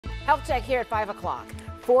Health check here at 5 o'clock.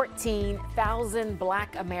 14,000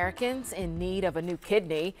 Black Americans in need of a new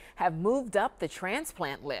kidney have moved up the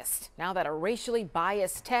transplant list now that a racially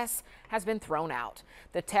biased test has been thrown out.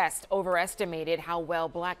 The test overestimated how well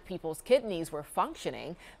Black people's kidneys were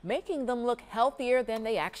functioning, making them look healthier than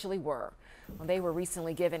they actually were. Well, they were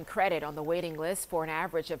recently given credit on the waiting list for an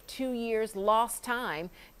average of 2 years lost time,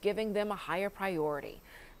 giving them a higher priority.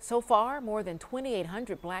 So far, more than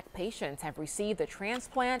 2,800 Black patients have received the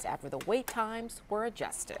transplant after the wait times were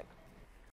adjusted.